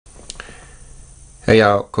Hey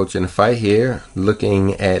y'all, Coach in the Fight here,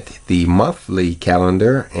 looking at the monthly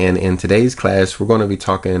calendar, and in today's class we're going to be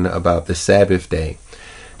talking about the Sabbath day.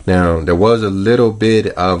 Now, there was a little bit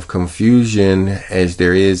of confusion, as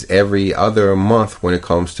there is every other month when it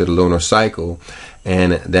comes to the lunar cycle,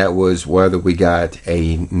 and that was whether we got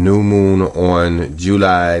a new moon on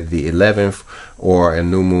July the 11th or a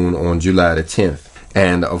new moon on July the 10th.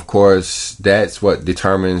 And of course, that's what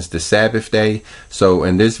determines the Sabbath day. So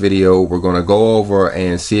in this video, we're going to go over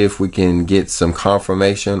and see if we can get some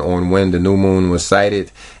confirmation on when the new moon was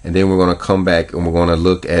sighted. And then we're going to come back and we're going to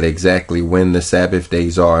look at exactly when the Sabbath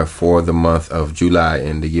days are for the month of July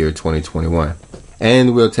in the year 2021.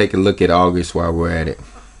 And we'll take a look at August while we're at it.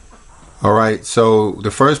 All right, so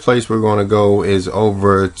the first place we're going to go is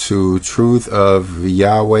over to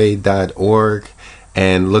truthofyahweh.org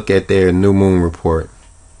and look at their new moon report.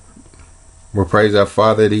 Well, praise our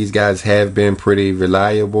Father, these guys have been pretty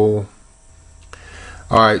reliable.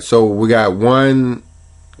 All right, so we got one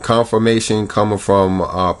confirmation coming from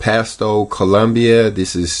Pasto, Colombia.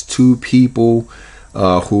 This is two people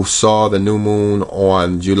who saw the new moon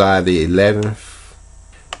on July the 11th.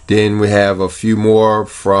 Then we have a few more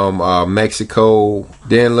from Mexico.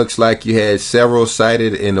 Then looks like you had several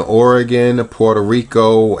sighted in Oregon, Puerto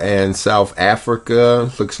Rico, and South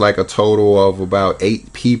Africa. Looks like a total of about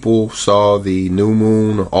 8 people saw the new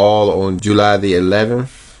moon, all on July the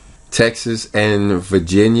 11th. Texas and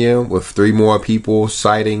Virginia, with 3 more people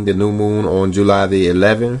sighting the new moon on July the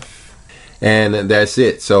 11th. And that's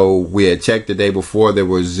it. So we had checked the day before, there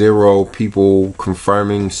were 0 people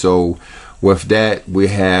confirming. So with that, we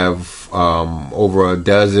have over a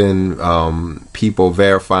dozen people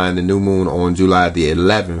verifying the new moon on July the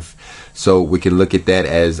 11th. So we can look at that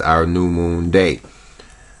as our new moon day.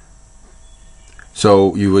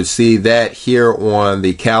 So you would see that here on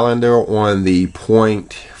the calendar on the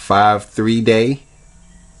 0.53 day.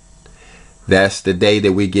 That's the day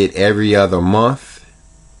that we get every other month.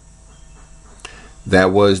 That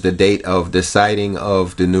was the date of the sighting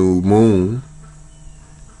of the new moon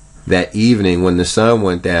that evening when the sun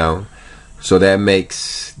went down. So that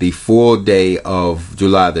makes the full day of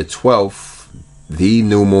July the 12th the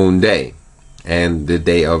new moon day, and the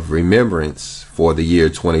day of remembrance for the year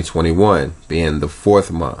 2021 being the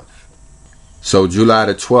 4th month. So July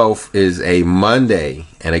the 12th is a Monday,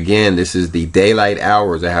 and again, this is the daylight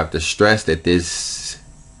hours. I have to stress that this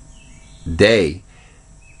day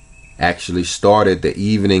actually started the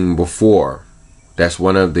evening before. That's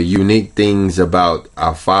one of the unique things about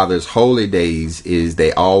our Father's holy days, is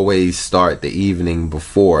they always start the evening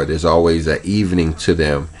before. There's always an evening to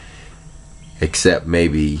them, except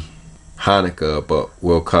maybe Hanukkah, but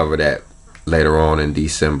we'll cover that later on in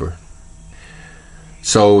December.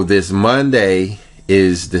 So this Monday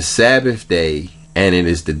is the Sabbath day, and it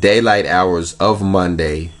is the daylight hours of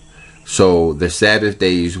Monday. So the Sabbath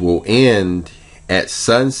days will end at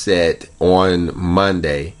sunset on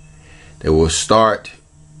Monday. They will start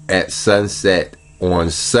at sunset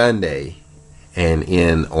on Sunday and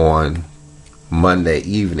end on Monday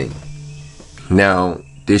evening. Now,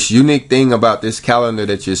 this unique thing about this calendar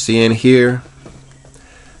that you're seeing here,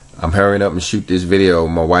 I'm hurrying up and shoot this video.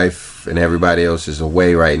 My wife and everybody else is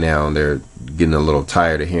away right now, and they're getting a little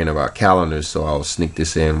tired of hearing about calendars, so I'll sneak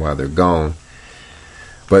this in while they're gone.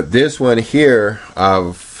 But this one here,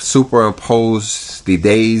 I've superimposed the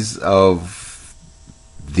days of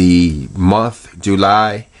the month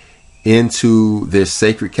July into this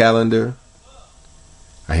sacred calendar.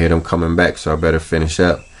 I hear them coming back, so I better finish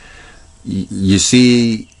up. You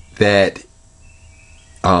see that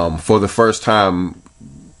for the first time,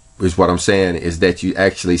 is what I'm saying, is that you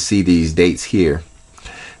actually see these dates here.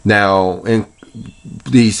 Now, in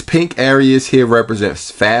these pink areas here represents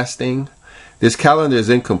fasting. This calendar is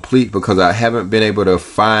incomplete because I haven't been able to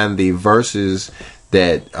find the verses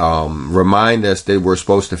that remind us that we're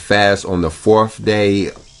supposed to fast on the 4th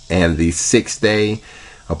day and the 6th day,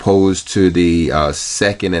 opposed to the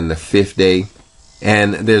 2nd and the 5th day.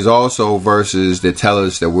 And there's also verses that tell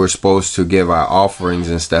us that we're supposed to give our offerings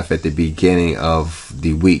and stuff at the beginning of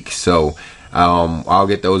the week. So I'll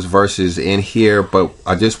get those verses in here, but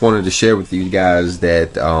I just wanted to share with you guys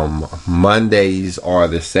that Mondays are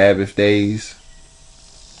the Sabbath days.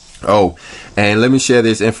 Oh, and let me share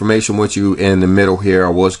this information with you in the middle here. I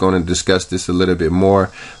was going to discuss this a little bit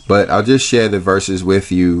more, but I'll just share the verses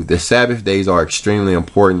with you. The Sabbath days are extremely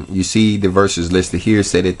important. You see the verses listed here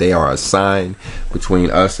say that they are a sign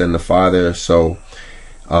between us and the Father. So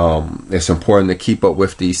it's important to keep up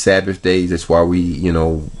with these Sabbath days. That's why we,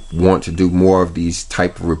 want to do more of these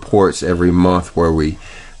type of reports every month, where we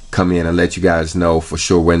come in and let you guys know for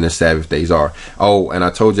sure when the Sabbath days are. Oh, and I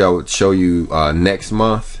told you I would show you next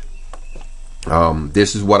month.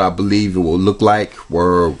 This is what I believe it will look like,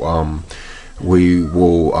 where we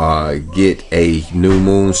will get a new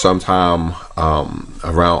moon sometime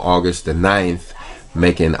around August the 9th,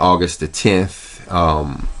 making August the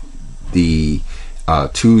 10th the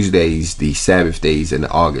Tuesdays, the Sabbath days in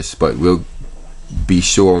August. But we'll be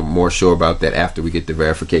more sure about that after we get the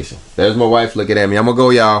verification. There's my wife looking at me. I'm gonna go,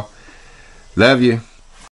 y'all. Love you.